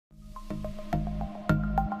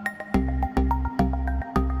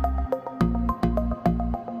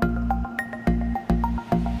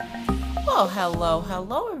Well,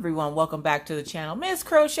 hello everyone. Welcome back to the channel. Miss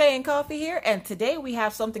Crochet and Coffee here, and today we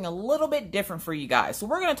have something a little bit different for you guys. So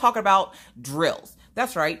we're going to talk about drills.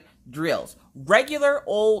 That's right, drills. Regular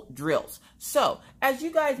old drills. So, as you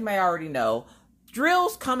guys may already know,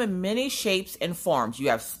 drills come in many shapes and forms. You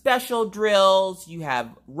have special drills, you have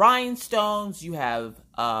rhinestones, you have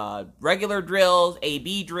regular drills,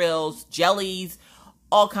 AB drills, jellies,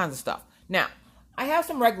 all kinds of stuff. Now, I have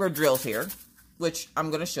some regular drills here, which I'm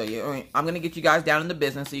going to show you. I'm going to get you guys down in the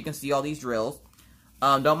business so you can see all these drills.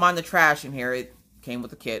 Don't mind the trash in here. It came with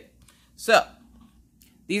the kit. So,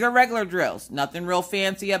 these are regular drills. Nothing real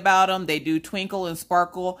fancy about them. They do twinkle and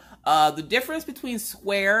sparkle. The difference between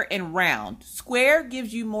square and round. Square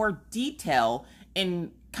gives you more detail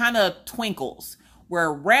and kind of twinkles,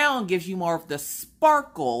 where round gives you more of the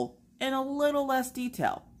sparkle and a little less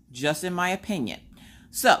detail, just in my opinion.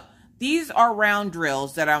 So, these are round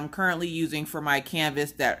drills that I'm currently using for my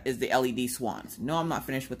canvas that is the LED swans. No, I'm not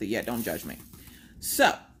finished with it yet. Don't judge me.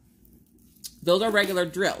 So, those are regular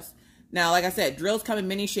drills. Now, like I said, drills come in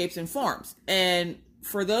many shapes and forms. And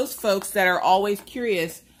for those folks that are always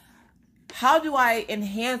curious, how do I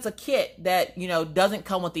enhance a kit that, doesn't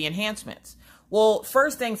come with the enhancements? Well,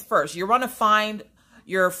 first things first, you're going to find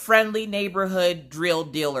your friendly neighborhood drill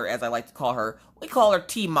dealer, as I like to call her. We call her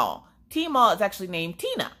T-Mall. T-Mall is actually named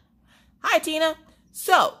Tina. Hi, Tina.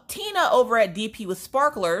 So, Tina over at DP with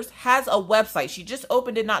Sparklers has a website. She just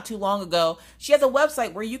opened it not too long ago. She has a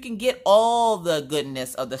website where you can get all the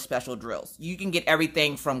goodness of the special drills. You can get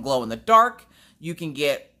everything from glow in the dark. You can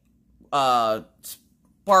get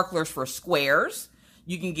sparklers for squares.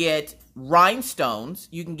 You can get rhinestones.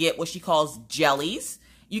 You can get what she calls jellies.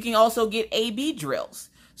 You can also get AB drills.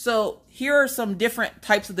 So here are some different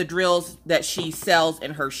types of the drills that she sells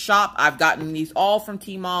in her shop. I've gotten these all from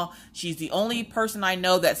T-Mall. She's the only person I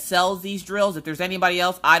know that sells these drills. If there's anybody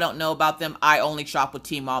else, I don't know about them. I only shop with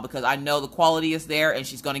T-Mall because I know the quality is there, and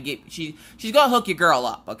she's gonna hook your girl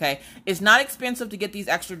up, okay? It's not expensive to get these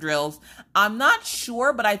extra drills. I'm not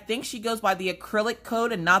sure, but I think she goes by the acrylic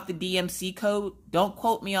code and not the DMC code. Don't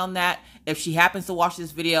quote me on that. If she happens to watch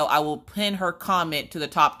this video, I will pin her comment to the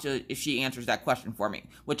top if she answers that question for me,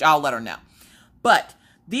 which I'll let her know. But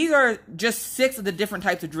these are just 6 of the different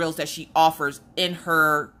types of drills that she offers on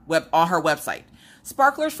her website.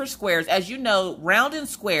 Sparklers for squares. As you know, round and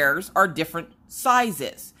squares are different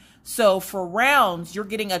sizes. So for rounds, you're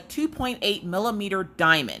getting a 2.8 millimeter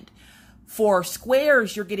diamond. For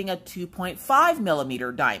squares, you're getting a 2.5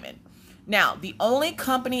 millimeter diamond. Now, the only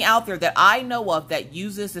company out there that I know of that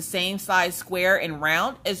uses the same size square and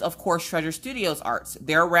round is, of course, Treasure Studios Arts.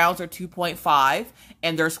 Their rounds are 2.5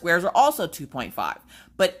 and their squares are also 2.5.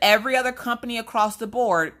 But every other company across the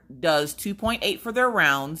board does 2.8 for their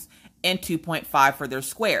rounds and 2.5 for their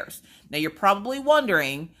squares. Now, you're probably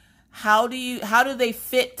wondering, how do they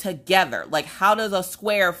fit together? Like, how does a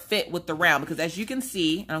square fit with the round? Because as you can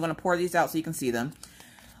see, and I'm going to pour these out so you can see them.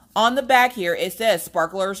 On the back here, it says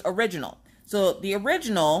Sparklers Original. So the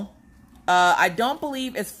original, I don't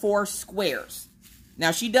believe is 4 squares.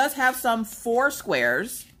 Now, she does have some 4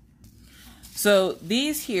 squares. So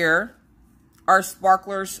these here are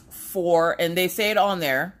Sparklers 4, and they say it on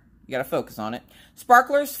there. You got to focus on it.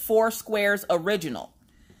 Sparklers 4 Squares Original.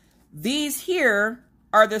 These here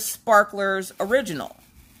are the Sparklers Original.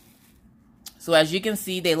 So as you can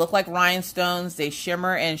see, they look like rhinestones. They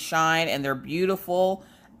shimmer and shine, and they're beautiful.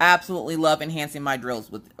 Absolutely love enhancing my drills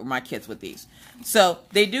with my kits with these. So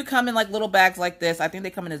they do come in like little bags like this. I think they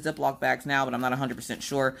come in Ziploc bags now, but I'm not 100%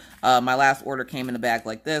 sure. My last order came in a bag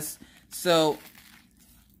like this. So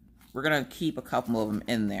we're going to keep a couple of them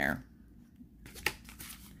in there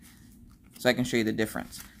so I can show you the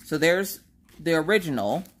difference. So there's the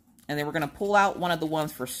original, and then we're going to pull out one of the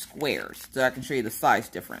ones for squares so I can show you the size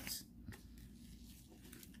difference.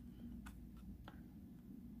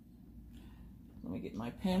 Let me get my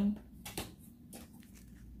pen.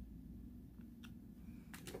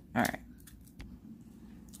 All right.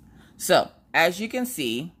 So, as you can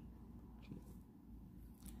see,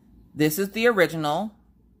 this is the original.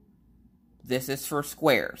 This is for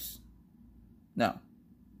squares. No.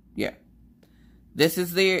 Yeah. This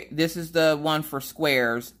is the one for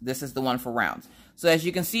squares. This is the one for rounds. So as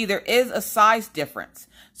you can see, there is a size difference.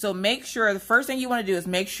 So make sure, the first thing you want to do is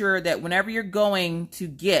make sure that whenever you're going to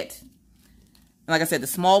get, like I said, the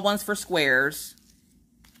small one's for squares,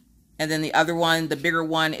 and then the other one, the bigger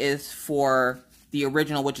one, is for the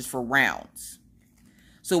original, which is for rounds.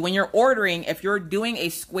 So when you're ordering, if you're doing a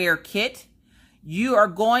square kit, you are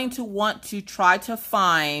going to want to try to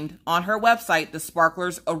find on her website the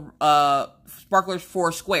Sparklers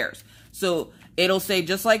for squares. So it'll say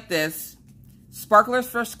just like this, Sparklers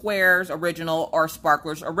for Squares Original or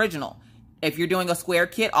Sparklers Original. If you're doing a square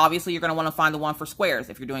kit, obviously you're going to want to find the one for squares.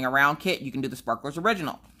 If you're doing a round kit, you can do the Sparklers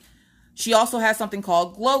Original. She also has something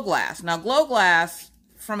called Glow Glass. Now, Glow Glass,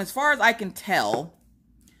 from as far as I can tell,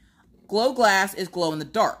 Glow Glass is glow in the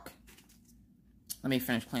dark. Let me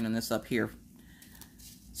finish cleaning this up here.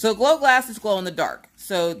 So Glow Glass is glow in the dark.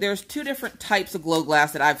 So there's two different types of Glow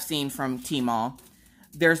Glass that I've seen from Tmall.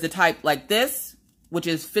 There's the type like this, which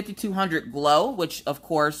is 5200 Glow, which of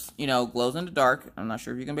course, you know, glows in the dark. I'm not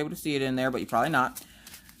sure if you're going to be able to see it in there, but you're probably not.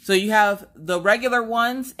 So you have the regular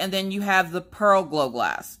ones, and then you have the Pearl Glow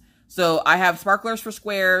Glass. So I have Sparklers for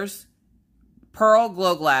Squares, Pearl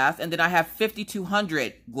Glow Glass, and then I have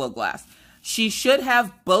 5200 Glow Glass. She should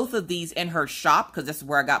have both of these in her shop, because this is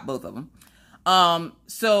where I got both of them.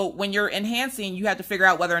 So when you're enhancing, you have to figure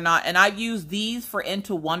out whether or not, and I've used these for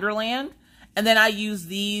Into Wonderland, and then I use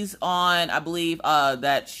these on, I believe,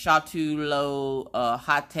 that Chateau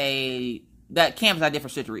Hate, that canvas I did for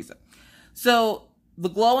Citarisa. So the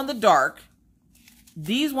glow in the dark,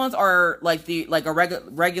 these ones are like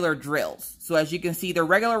regular drills. So as you can see, they're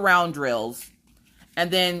regular round drills.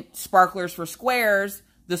 And then Sparklers for Squares,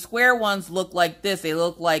 the square ones look like this. They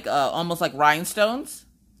look like almost like rhinestones.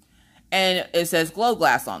 And it says Glow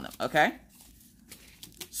Glass on them, okay?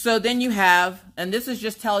 So then you have, and this is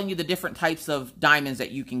just telling you the different types of diamonds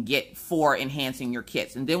that you can get for enhancing your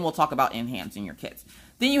kits. And then we'll talk about enhancing your kits.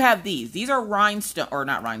 Then you have these. These are rhinestone, or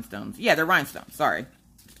not rhinestones. Yeah, they're rhinestones, sorry.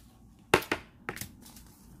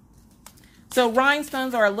 So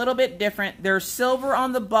rhinestones are a little bit different. They're silver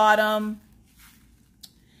on the bottom,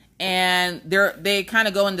 and they kind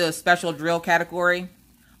of go into a special drill category,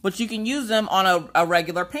 but you can use them on a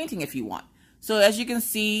regular painting if you want. So as you can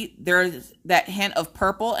see, there's that hint of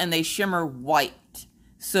purple, and they shimmer white.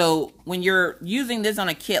 So when you're using this on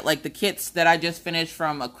a kit, like the kits that I just finished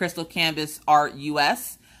from a Crystal Canvas Art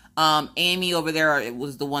US, Amy over there, it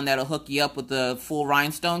was the one that'll hook you up with the full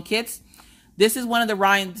rhinestone kits. This is one of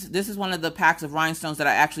the packs of rhinestones that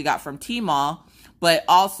I actually got from Tmall. But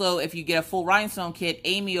also, if you get a full rhinestone kit,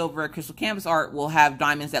 Amy over at Crystal Canvas Art will have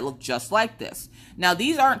diamonds that look just like this. Now,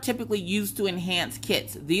 these aren't typically used to enhance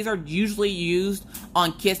kits. These are usually used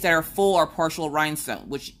on kits that are full or partial rhinestone,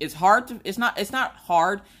 which is hard to, it's not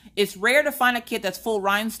hard. It's rare to find a kit that's full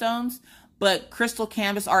rhinestones, but Crystal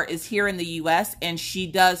Canvas Art is here in the US, and she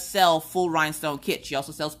does sell full rhinestone kits. She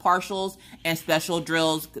also sells partials and special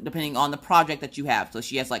drills depending on the project that you have. So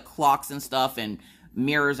she has like clocks and stuff and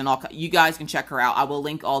mirrors and all. You guys can check her out. I will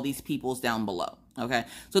link all these peoples down below. Okay,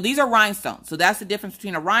 so these are rhinestones. So that's the difference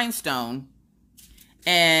between a rhinestone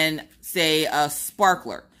and, say, a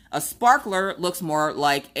sparkler. A sparkler looks more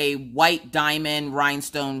like a white diamond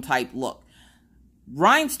rhinestone type look.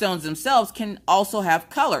 Rhinestones themselves can also have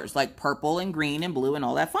colors like purple and green and blue and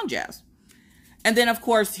all that fun jazz. And then, of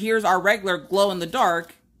course, here's our regular glow in the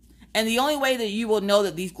dark. And the only way that you will know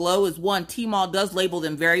that these glow is, one, Tmall does label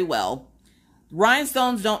them very well.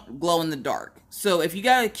 Rhinestones don't glow in the dark. So if you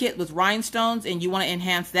got a kit with rhinestones and you want to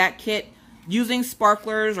enhance that kit using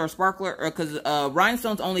sparklers or because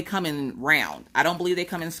rhinestones only come in round. I don't believe they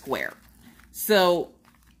come in square. So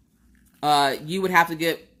you would have to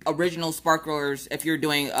get original sparklers if you're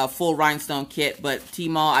doing a full rhinestone kit, but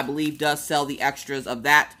Tmall, I believe, does sell the extras of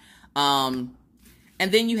that. And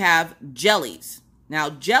then you have jellies. Now,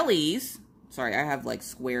 jellies, sorry, I have like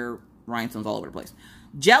square rhinestones all over the place.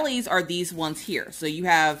 Jellies are these ones here. So you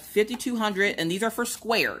have 5200, and these are for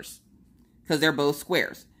squares because they're both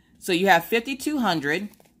squares. So you have 5200,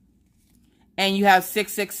 and you have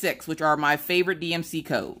 666, which are my favorite DMC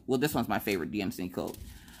code. Well, this one's my favorite DMC code.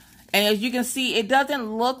 And as you can see, it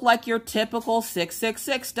doesn't look like your typical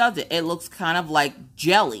 666, does it? It looks kind of like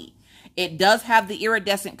jelly. It does have the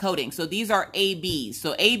iridescent coating. So these are ABs.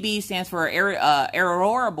 So AB stands for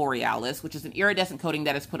Aurora Borealis, which is an iridescent coating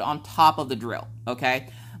that is put on top of the drill, okay?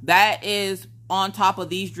 That is on top of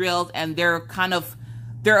these drills, and they're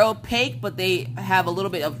opaque, but they have a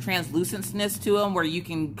little bit of translucentness to them where you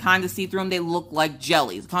can kind of see through them. They look like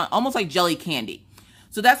jellies, almost like jelly candy.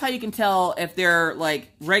 So that's how you can tell if they're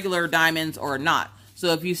like regular diamonds or not.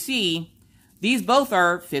 So if you see, these both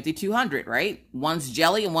are 5200, right? One's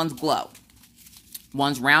jelly and one's glow.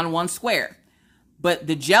 One's round and one's square. But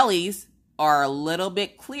the jellies are a little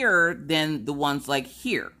bit clearer than the ones like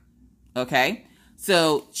here, okay?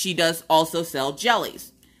 So she does also sell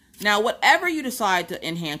jellies. Now, whatever you decide to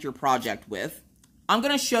enhance your project with, I'm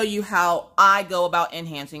going to show you how I go about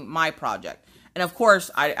enhancing my project. And of course,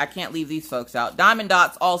 I can't leave these folks out. Diamond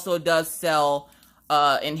Dots also does sell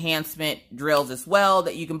enhancement drills as well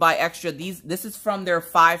that you can buy extra. This is from their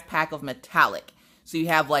 5-pack of metallic. So you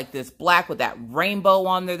have like this black with that rainbow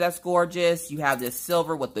on there that's gorgeous. You have this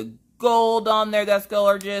silver with the gold on there that's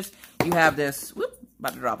gorgeous. You have this, whoop,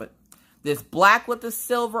 about to drop it. This black with the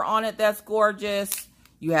silver on it that's gorgeous.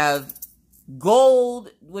 You have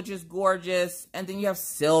gold, which is gorgeous. And then you have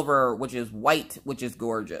silver, which is white, which is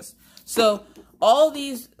gorgeous. So all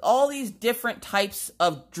these different types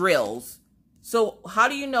of drills. So how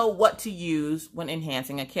do you know what to use when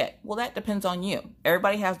enhancing a kit? Well, that depends on you.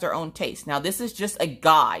 Everybody has their own taste. Now, this is just a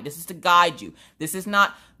guide. This is to guide you. This is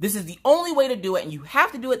the only way to do it, and you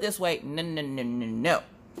have to do it this way. No, no, no, no, no.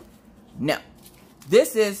 No.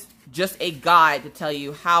 This is just a guide to tell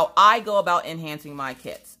you how I go about enhancing my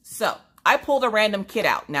kits. So, I pulled a random kit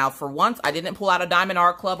out. Now, for once, I didn't pull out a Diamond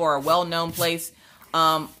Art Club or a well-known place.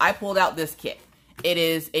 I pulled out this kit. It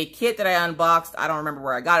is a kit that I unboxed. I don't remember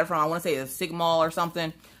where I got it from. I want to say it's Sigma or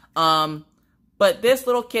something. But this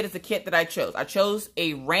little kit is a kit that I chose. I chose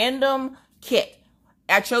a random kit.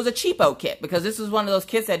 I chose a cheapo kit because this is one of those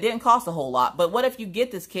kits that didn't cost a whole lot. But what if you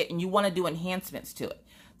get this kit and you want to do enhancements to it?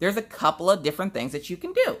 There's a couple of different things that you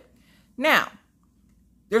can do. Now,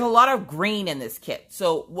 there's a lot of green in this kit.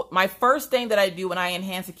 So my first thing that I do when I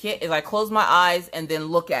enhance a kit is I close my eyes and then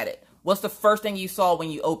look at it. What's the first thing you saw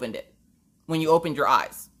when you opened it? When you opened your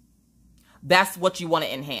eyes? That's what you want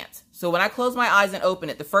to enhance. So when I close my eyes and open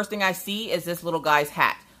it, the first thing I see is this little guy's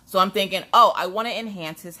hat. So I'm thinking, oh, I want to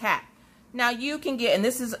enhance his hat. Now you can get, and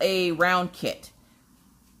this is a round kit.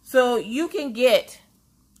 So you can get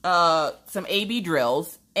some AB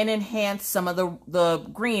drills and enhance some of the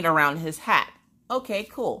green around his hat. Okay,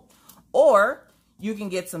 cool. Or you can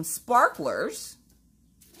get some sparklers.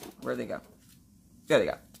 Where'd they go? There they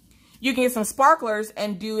go. You can get some sparklers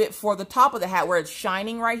and do it for the top of the hat where it's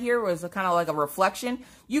shining right here, where it's kind of like a reflection.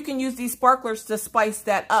 You can use these sparklers to spice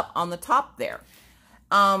that up on the top there.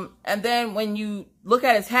 And then when you look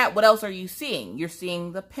at his hat, what else are you seeing? You're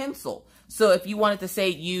seeing the pencil. So if you wanted to say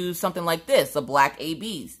use something like this, the black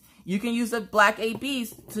ABs, you can use the black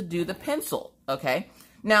ABs to do the pencil, okay?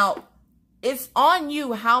 Now, it's on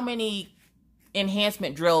you how many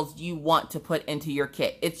enhancement drills you want to put into your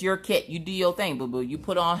kit. It's your kit. You do your thing, boo-boo. You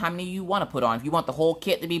put on how many you want to put on. If you want the whole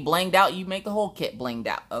kit to be blinged out, you make the whole kit blinged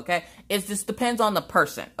out, okay? It just depends on the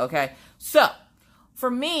person, okay? So, for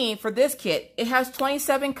me, for this kit, it has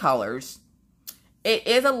 27 colors. It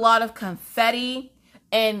is a lot of confetti,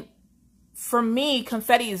 and for me,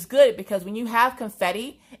 confetti is good because when you have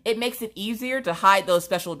confetti, it makes it easier to hide those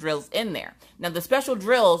special drills in there. Now, the special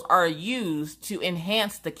drills are used to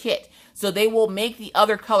enhance the kit. So they will make the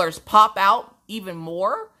other colors pop out even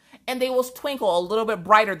more, and they will twinkle a little bit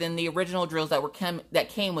brighter than the original drills that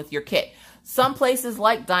came with your kit. Some places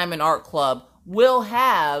like Diamond Art Club will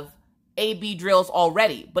have AB drills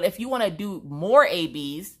already, but if you want to do more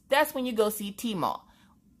ABs, that's when you go see T-Ma.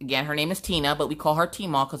 Again, her name is Tina, but we call her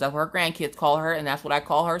T-Ma because that's what her grandkids call her, and that's what I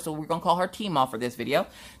call her, so we're going to call her T-Ma for this video.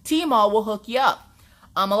 T-Ma will hook you up.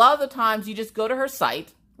 A lot of the times, you just go to her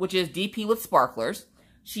site, which is DP with Sparklers.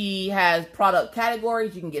 She has product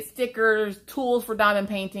categories. You can get stickers, tools for diamond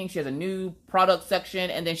painting. She has a new product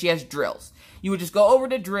section, and then she has drills. You would just go over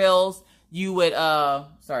to drills. You would,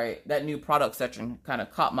 sorry, that new product section kind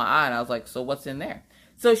of caught my eye, and I was like, so what's in there?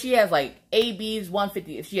 So she has like ABs,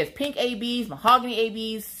 150. She has pink ABs, mahogany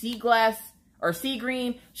ABs, sea glass or sea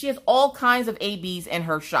green. She has all kinds of ABs in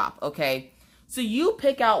her shop, okay? So you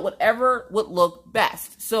pick out whatever would look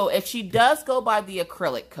best. So if she does go by the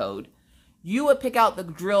acrylic code, you would pick out the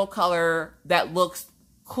drill color that looks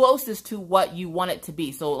closest to what you want it to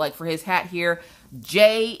be. So like for his hat here,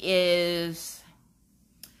 J is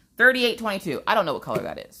 3822. I don't know what color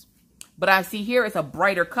that is. But I see here it's a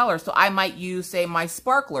brighter color, so I might use, say, my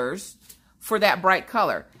sparklers for that bright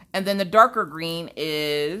color. And then the darker green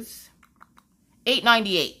is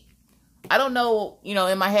 898. I don't know, you know,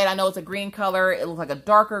 in my head, I know it's a green color. It looks like a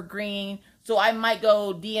darker green. So I might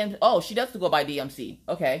go DMC. Oh, she does go by DMC.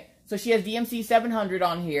 Okay. So she has DMC 700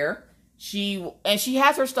 on here. She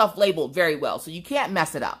has her stuff labeled very well. So you can't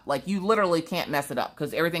mess it up. Like, you literally can't mess it up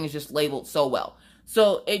because everything is just labeled so well.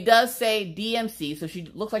 So it does say DMC, so she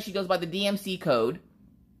looks like she goes by the DMC code.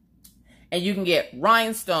 And you can get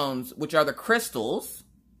rhinestones, which are the crystals.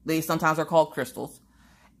 They sometimes are called crystals.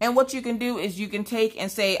 And what you can do is you can take and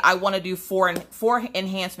say, I want to do four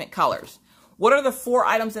enhancement colors. What are the 4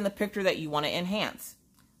 items in the picture that you want to enhance?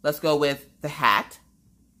 Let's go with the hat,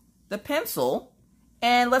 the pencil,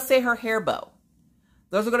 and let's say her hair bow.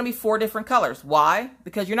 Those are going to be 4 different colors. Why?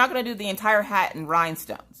 Because you're not going to do the entire hat in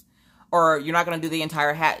rhinestones. Or you're not going to do the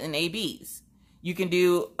entire hat in ABs. You can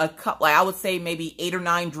do a couple, like I would say maybe 8 or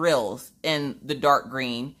 9 drills in the dark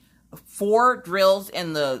green, 4 drills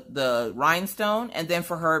in the rhinestone, and then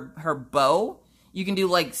for her bow, You can do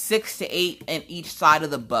like 6 to 8 in each side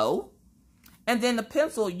of the bow. And then the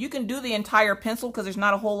pencil, you can do the entire pencil because there's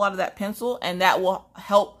not a whole lot of that pencil, and that will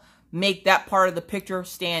help make that part of the picture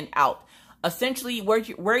stand out. Essentially,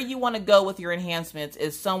 where you want to go with your enhancements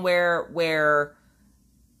is somewhere where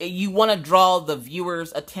you want to draw the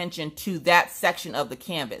viewer's attention to that section of the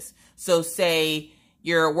canvas. So say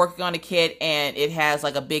you're working on a kit and it has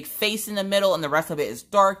like a big face in the middle and the rest of it is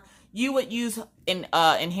dark. You would use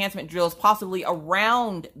enhancement drills possibly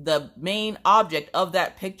around the main object of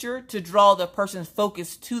that picture to draw the person's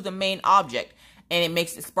focus to the main object, and it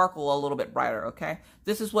makes it sparkle a little bit brighter, okay?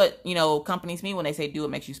 This is what, you know, companies mean when they say do it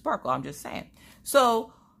makes you sparkle. I'm just saying.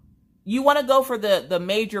 So you want to go for the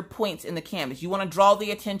major points in the canvas. You want to draw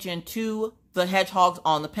the attention to the hedgehogs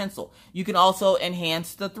on the pencil. You can also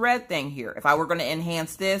enhance the thread thing here. If I were going to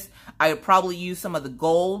enhance this, I would probably use some of the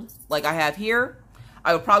gold like I have here.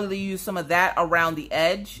 I would probably use some of that around the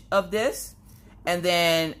edge of this. And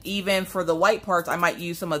then even for the white parts, I might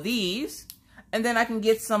use some of these. And then I can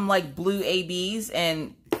get some like blue ABs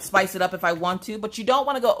and spice it up if I want to. But you don't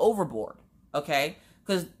want to go overboard, okay?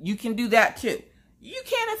 Because you can do that too. You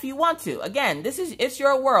can if you want to. Again, it's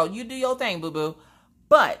your world. You do your thing, boo-boo.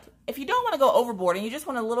 But if you don't want to go overboard and you just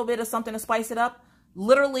want a little bit of something to spice it up,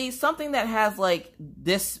 literally something that has like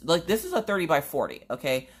this is a 30 by 40,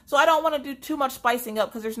 okay? So I don't want to do too much spicing up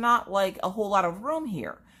because there's not like a whole lot of room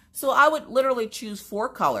here. So I would literally choose 4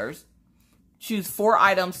 colors, choose 4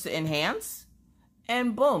 items to enhance,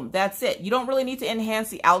 and boom, that's it. You don't really need to enhance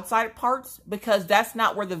the outside parts because that's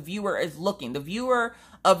not where the viewer is looking. The viewer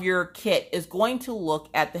of your kit is going to look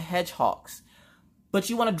at the hedgehogs, but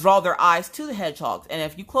you want to draw their eyes to the hedgehogs. And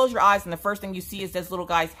if you close your eyes and the first thing you see is this little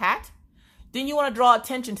guy's hat, then you want to draw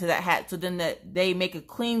attention to that hat so then they make a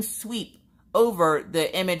clean sweep over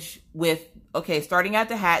the image with, okay, starting at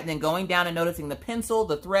the hat and then going down and noticing the pencil,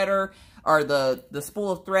 the threader, or the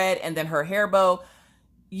spool of thread, and then her hair bow.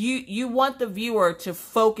 You want the viewer to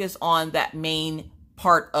focus on that main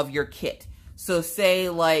part of your kit. So say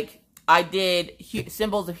like I did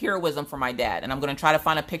Symbols of Heroism for my dad, and I'm going to try to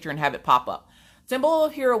find a picture and have it pop up. Symbol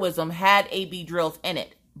of Heroism had AB drills in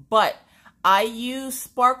it, but I use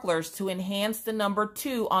sparklers to enhance the number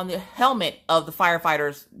 2 on the helmet of the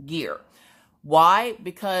firefighter's gear. Why?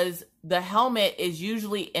 Because the helmet is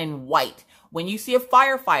usually in white. When you see a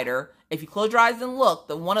firefighter, if you close your eyes and look,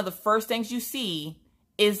 one of the first things you see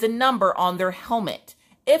is the number on their helmet.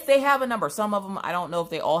 If they have a number. Some of them, I don't know if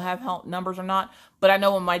they all have numbers or not, but I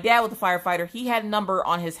know when my dad was a firefighter, he had a number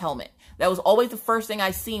on his helmet. That was always the first thing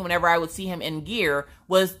I seen whenever I would see him in gear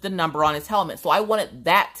was the number on his helmet. So I wanted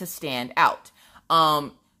that to stand out.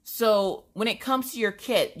 So when it comes to your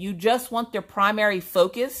kit, you just want their primary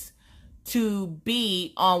focus to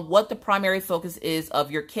be on what the primary focus is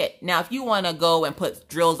of your kit. Now, if you want to go and put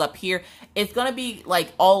drills up here, it's going to be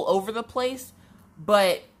like all over the place,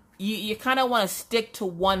 but you kind of want to stick to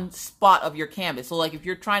one spot of your canvas. So like if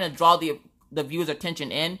you're trying to draw the viewer's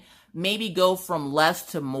attention in, maybe go from less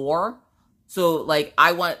to more. So like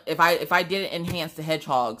if I didn't enhance the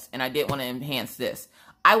hedgehogs and I didn't want to enhance this,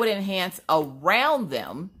 I would enhance around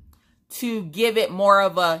them to give it more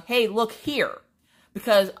of a, hey, look here.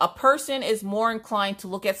 Because a person is more inclined to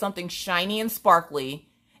look at something shiny and sparkly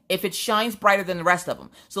if it shines brighter than the rest of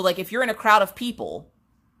them. So like if you're in a crowd of people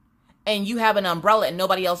and you have an umbrella and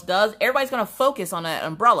nobody else does, everybody's going to focus on that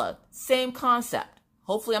umbrella. Same concept.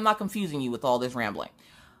 Hopefully I'm not confusing you with all this rambling.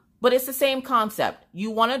 But it's the same concept.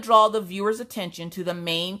 You want to draw the viewer's attention to the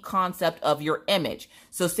main concept of your image.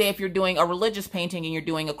 So say if you're doing a religious painting and you're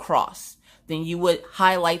doing a cross, then you would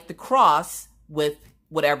highlight the cross with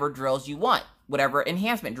whatever drills you want, whatever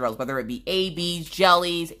enhancement drills, whether it be ABs,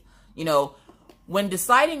 jellies, you know. When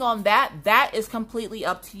deciding on that, that is completely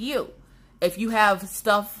up to you. If you have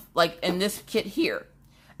stuff like in this kit here,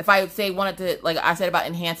 if I would say wanted to, like I said about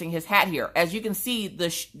enhancing his hat here, as you can see,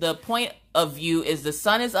 the point of view is the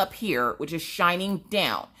sun is up here, which is shining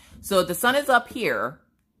down. So if the sun is up here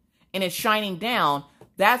and it's shining down,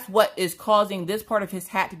 that's what is causing this part of his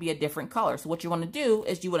hat to be a different color. So what you want to do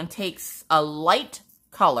is you want to take a light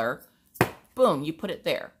color, boom, you put it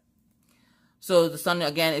there. So the sun,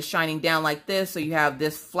 again, is shining down like this. So you have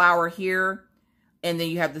this flower here, and then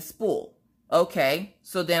you have the spool. Okay,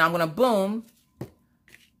 so then I'm going to, boom,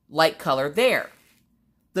 light color there.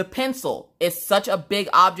 The pencil is such a big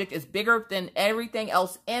object. It's bigger than everything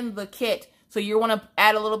else in the kit. So you want to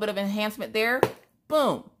add a little bit of enhancement there.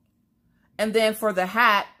 Boom. And then for the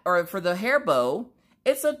hat, or for the hair bow,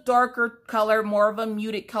 it's a darker color, more of a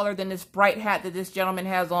muted color than this bright hat that this gentleman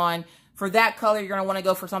has on. For that color, you're going to want to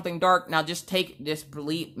go for something dark. Now just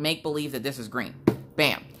make believe that this is green.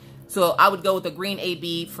 Bam. So I would go with the green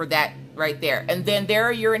AB for that right there. And then there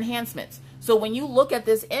are your enhancements. So when you look at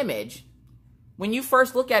this image, when you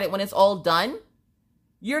first look at it, when it's all done,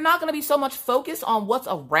 you're not going to be so much focused on what's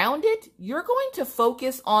around it. You're going to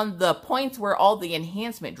focus on the points where all the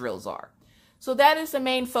enhancement drills are. So that is the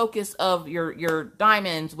main focus of your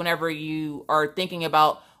diamonds whenever you are thinking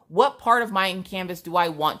about what part of my canvas do I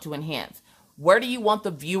want to enhance? Where do you want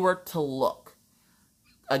the viewer to look?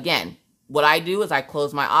 Again, what I do is I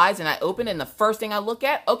close my eyes and I open, and the first thing I look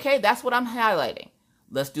at, okay, that's what I'm highlighting.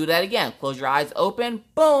 Let's do that again. Close your eyes, open,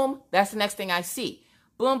 boom, that's the next thing I see.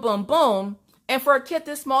 Boom, boom, boom. And for a kit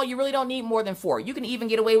this small, you really don't need more than 4. You can even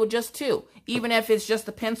get away with just 2, even if it's just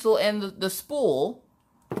the pencil and the spool.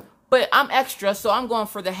 But I'm extra, so I'm going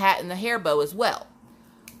for the hat and the hair bow as well.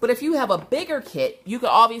 But if you have a bigger kit, you could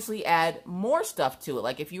obviously add more stuff to it.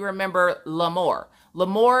 Like if you remember L'Amour.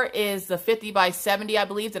 L'Amour is the 50 by 70, I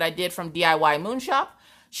believe, that I did from DIY Moonshop.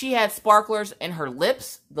 She had sparklers in her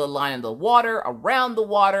lips, the line of the water, around the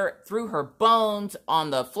water, through her bones, on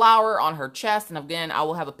the flower, on her chest. And again, I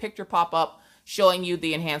will have a picture pop up showing you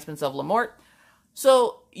the enhancements of L'Amour.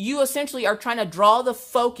 So you essentially are trying to draw the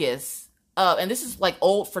focus of, and this is like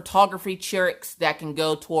old photography tricks that can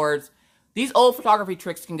go towards, these old photography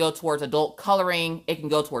tricks can go towards adult coloring. It can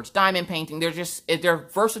go towards diamond painting. They're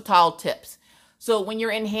versatile tips. So when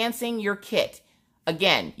you're enhancing your kit,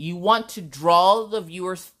 again, you want to draw the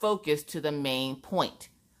viewer's focus to the main point.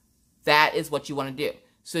 That is what you want to do.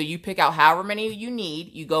 So you pick out however many you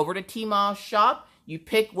need. You go over to Tmall's shop. You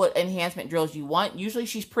pick what enhancement drills you want. Usually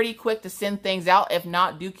she's pretty quick to send things out. If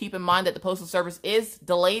not, do keep in mind that the Postal Service is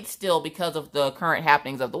delayed still because of the current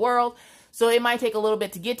happenings of the world. So it might take a little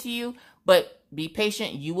bit to get to you, but be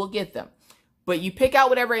patient. You will get them. But you pick out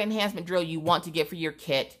whatever enhancement drill you want to get for your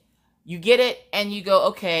kit. You get it and you go,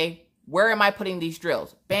 okay, where am I putting these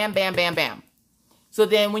drills? Bam, bam, bam, bam. So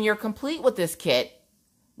then when you're complete with this kit,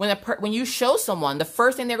 when you show someone, the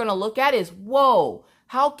first thing they're going to look at is, whoa,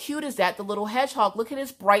 how cute is that? The little hedgehog. Look at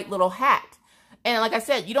his bright little hat. And like I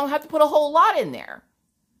said, you don't have to put a whole lot in there.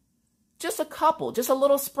 Just a couple, just a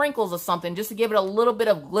little sprinkles of something, just to give it a little bit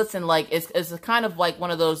of glisten. Like it's kind of like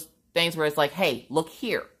one of those things where it's like, hey, look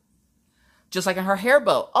here. Just like in her hair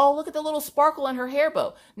bow. Oh, look at the little sparkle in her hair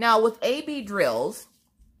bow. Now with AB drills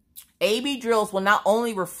will not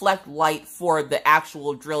only reflect light for the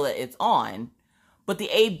actual drill that it's on, but the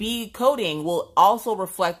AB coating will also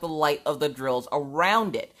reflect the light of the drills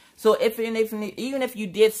around it. So even if you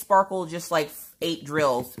did sparkle just like 8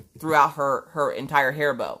 drills throughout her entire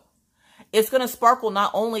hair bow, it's going to sparkle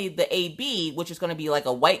not only the AB, which is going to be like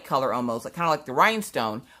a white color almost, like kind of like the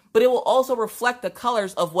rhinestone, but it will also reflect the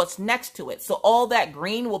colors of what's next to it. So all that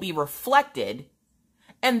green will be reflected,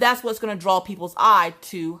 and that's what's going to draw people's eye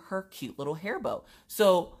to her cute little hair bow.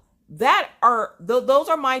 So those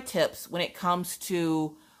are my tips when it comes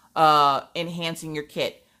to enhancing your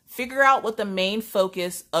kit. Figure out what the main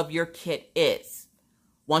focus of your kit is.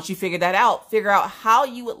 Once you figure that out, figure out how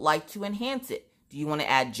you would like to enhance it. Do you want to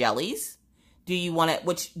add jellies? Do you want to,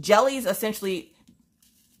 which jellies essentially,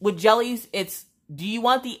 with jellies, it's, do you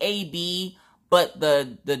want the AB, but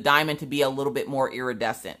the diamond to be a little bit more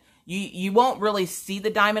iridescent? You won't really see the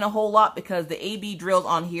diamond a whole lot because the AB drills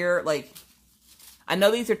on here, like, I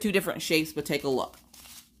know these are 2 different shapes, but take a look.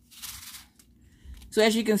 So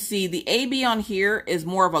as you can see, the AB on here is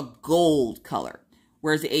more of a gold color,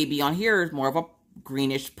 whereas the AB on here is more of a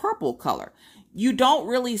greenish purple color. You don't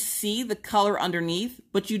really see the color underneath,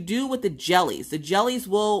 but you do with the jellies. The jellies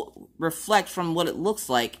will reflect from what it looks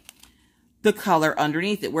like the color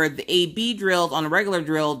underneath it, where the AB drills on a regular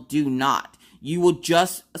drill do not. You will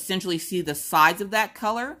just essentially see the sides of that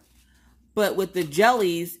color. But with the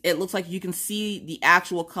jellies, it looks like you can see the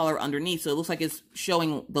actual color underneath. So it looks like it's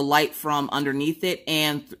showing the light from underneath it.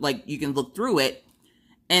 And like you can look through it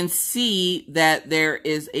and see that there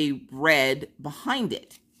is a red behind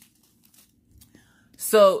it.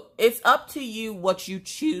 So it's up to you what you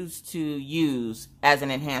choose to use as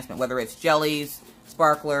an enhancement. Whether it's jellies,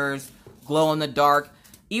 sparklers, glow in the dark.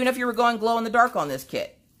 Even if you were going glow in the dark on this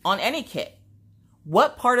kit, on any kit,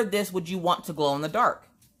 what part of this would you want to glow in the dark?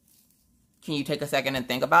 Can you take a second and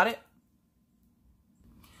think about it?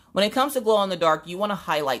 When it comes to glow in the dark, you want to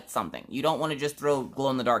highlight something. You don't want to just throw glow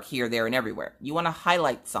in the dark here, there, and everywhere. You want to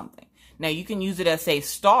highlight something. Now, you can use it as, say,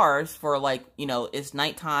 stars for, like, you know, it's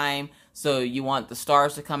nighttime, so you want the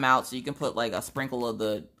stars to come out, so you can put, like, a sprinkle of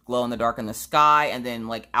the glow in the dark in the sky, and then,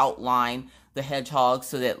 like, outline the hedgehogs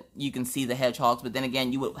so that you can see the hedgehogs. But then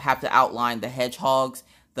again, you would have to outline the hedgehogs,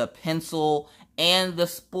 the pencil, and the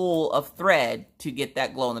spool of thread to get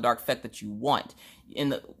that glow in the dark effect that you want.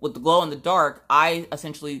 With the glow in the dark, I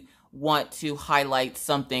essentially want to highlight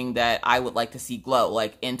something that I would like to see glow,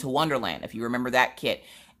 like Into Wonderland, if you remember that kit.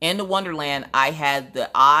 Into Wonderland, I had the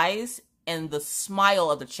eyes and the smile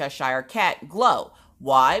of the Cheshire Cat glow.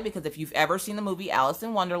 Why? Because if you've ever seen the movie Alice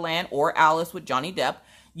in Wonderland or Alice with Johnny Depp,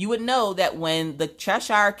 you would know that when the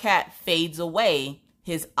Cheshire Cat fades away,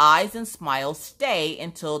 his eyes and smile stay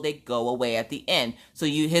until they go away at the end. So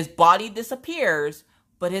his body disappears,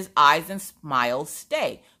 but his eyes and smile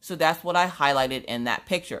stay. So that's what I highlighted in that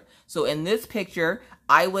picture. So in this picture,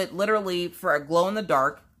 I would literally, for a glow in the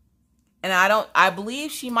dark, and I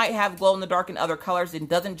believe she might have glow in the dark in other colors. It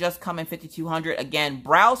doesn't just come in 5200. Again,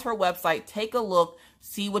 browse her website, take a look,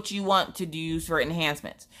 see what you want to use for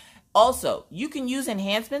enhancements. Also, you can use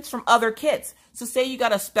enhancements from other kits. So say you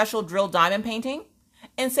got a special drill diamond painting,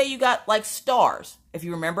 and say you got like stars. If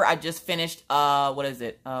you remember, I just finished, Where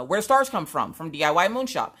the Stars Come From DIY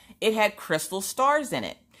Moonshop. It had crystal stars in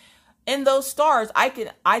it. In those stars, I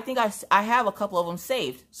think I have a couple of them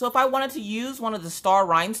saved. So if I wanted to use one of the star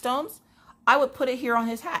rhinestones, I would put it here on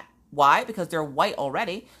his hat. Why? Because they're white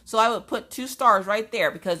already. So I would put 2 stars right there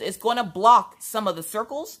because it's going to block some of the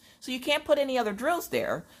circles. So you can't put any other drills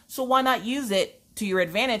there. So why not use it to your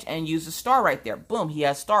advantage and use a star right there? Boom, he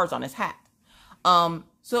has stars on his hat.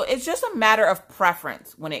 So it's just a matter of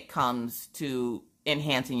preference when it comes to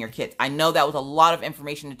enhancing your kits. I know that was a lot of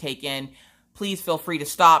information to take in. Please feel free to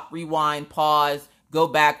stop, rewind, pause, go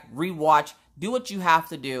back, rewatch, do what you have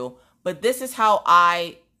to do. But this is how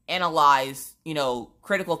I analyze,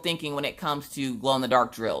 critical thinking when it comes to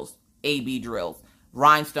glow-in-the-dark drills, AB drills,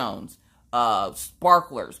 rhinestones,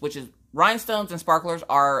 sparklers, which is rhinestones and sparklers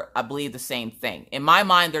are, I believe, the same thing. In my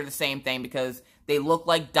mind, they're the same thing because they look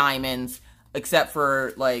like diamonds, except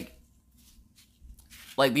for like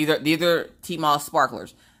these are T-Moss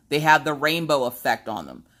sparklers. They have the rainbow effect on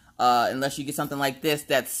them. Unless you get something like this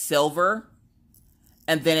that's silver,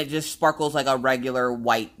 and then it just sparkles like a regular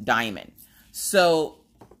white diamond. So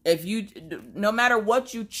no matter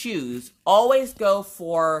what you choose, always go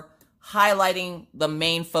for highlighting the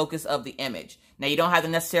main focus of the image. Now, you don't have to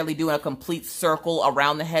necessarily do a complete circle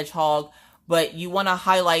around the hedgehog, but you want to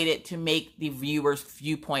highlight it to make the viewer's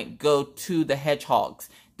viewpoint go to the hedgehogs,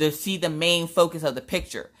 to see the main focus of the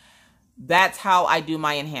picture. That's how I do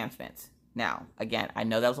my enhancements. Now, again, I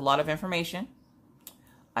know that was a lot of information.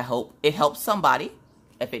 I hope it helped somebody.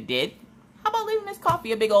 If it did, how about leaving Miss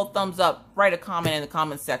Coffee a big old thumbs up? Write a comment in the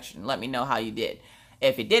comment section. Let me know how you did.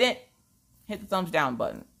 If it didn't, hit the thumbs down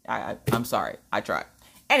button. I'm sorry. I tried.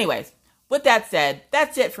 Anyways, with that said,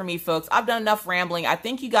 that's it for me, folks. I've done enough rambling. I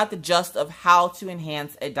think you got the gist of how to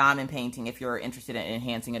enhance a diamond painting if you're interested in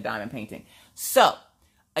enhancing a diamond painting. So,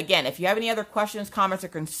 again, if you have any other questions, comments, or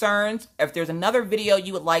concerns, if there's another video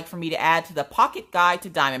you would like for me to add to the pocket guide to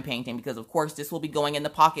diamond painting, because of course this will be going in the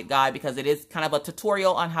pocket guide because it is kind of a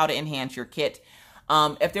tutorial on how to enhance your kit.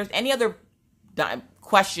 If there's any other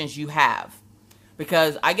questions you have,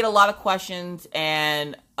 because I get a lot of questions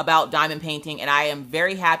about diamond painting, and I am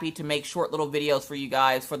very happy to make short little videos for you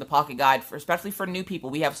guys for the pocket guide, especially for new people.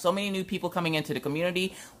 We have so many new people coming into the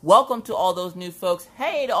community. Welcome to all those new folks.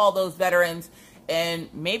 Hey to all those veterans. And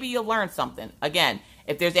maybe you'll learn something. Again,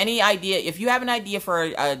 if there's any idea, if you have an idea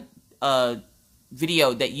for a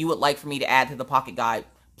video that you would like for me to add to the pocket guide,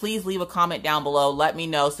 please leave a comment down below. Let me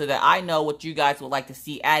know so that I know what you guys would like to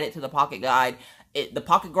see added to the pocket guide. The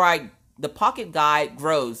pocket guide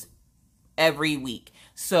grows every week.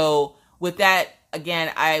 So with that,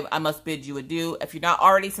 again, I must bid you adieu. If you're not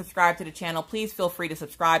already subscribed to the channel, please feel free to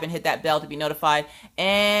subscribe and hit that bell to be notified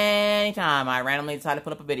anytime I randomly decide to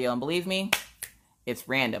put up a video. And believe me, it's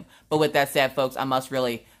random. But with that said, folks, I must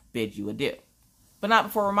really bid you adieu. But not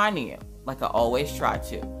before reminding you, like I always try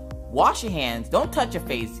to, wash your hands, don't touch your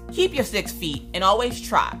face, keep your 6 feet, and always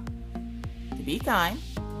try to be kind,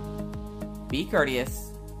 be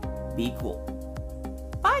courteous, be cool.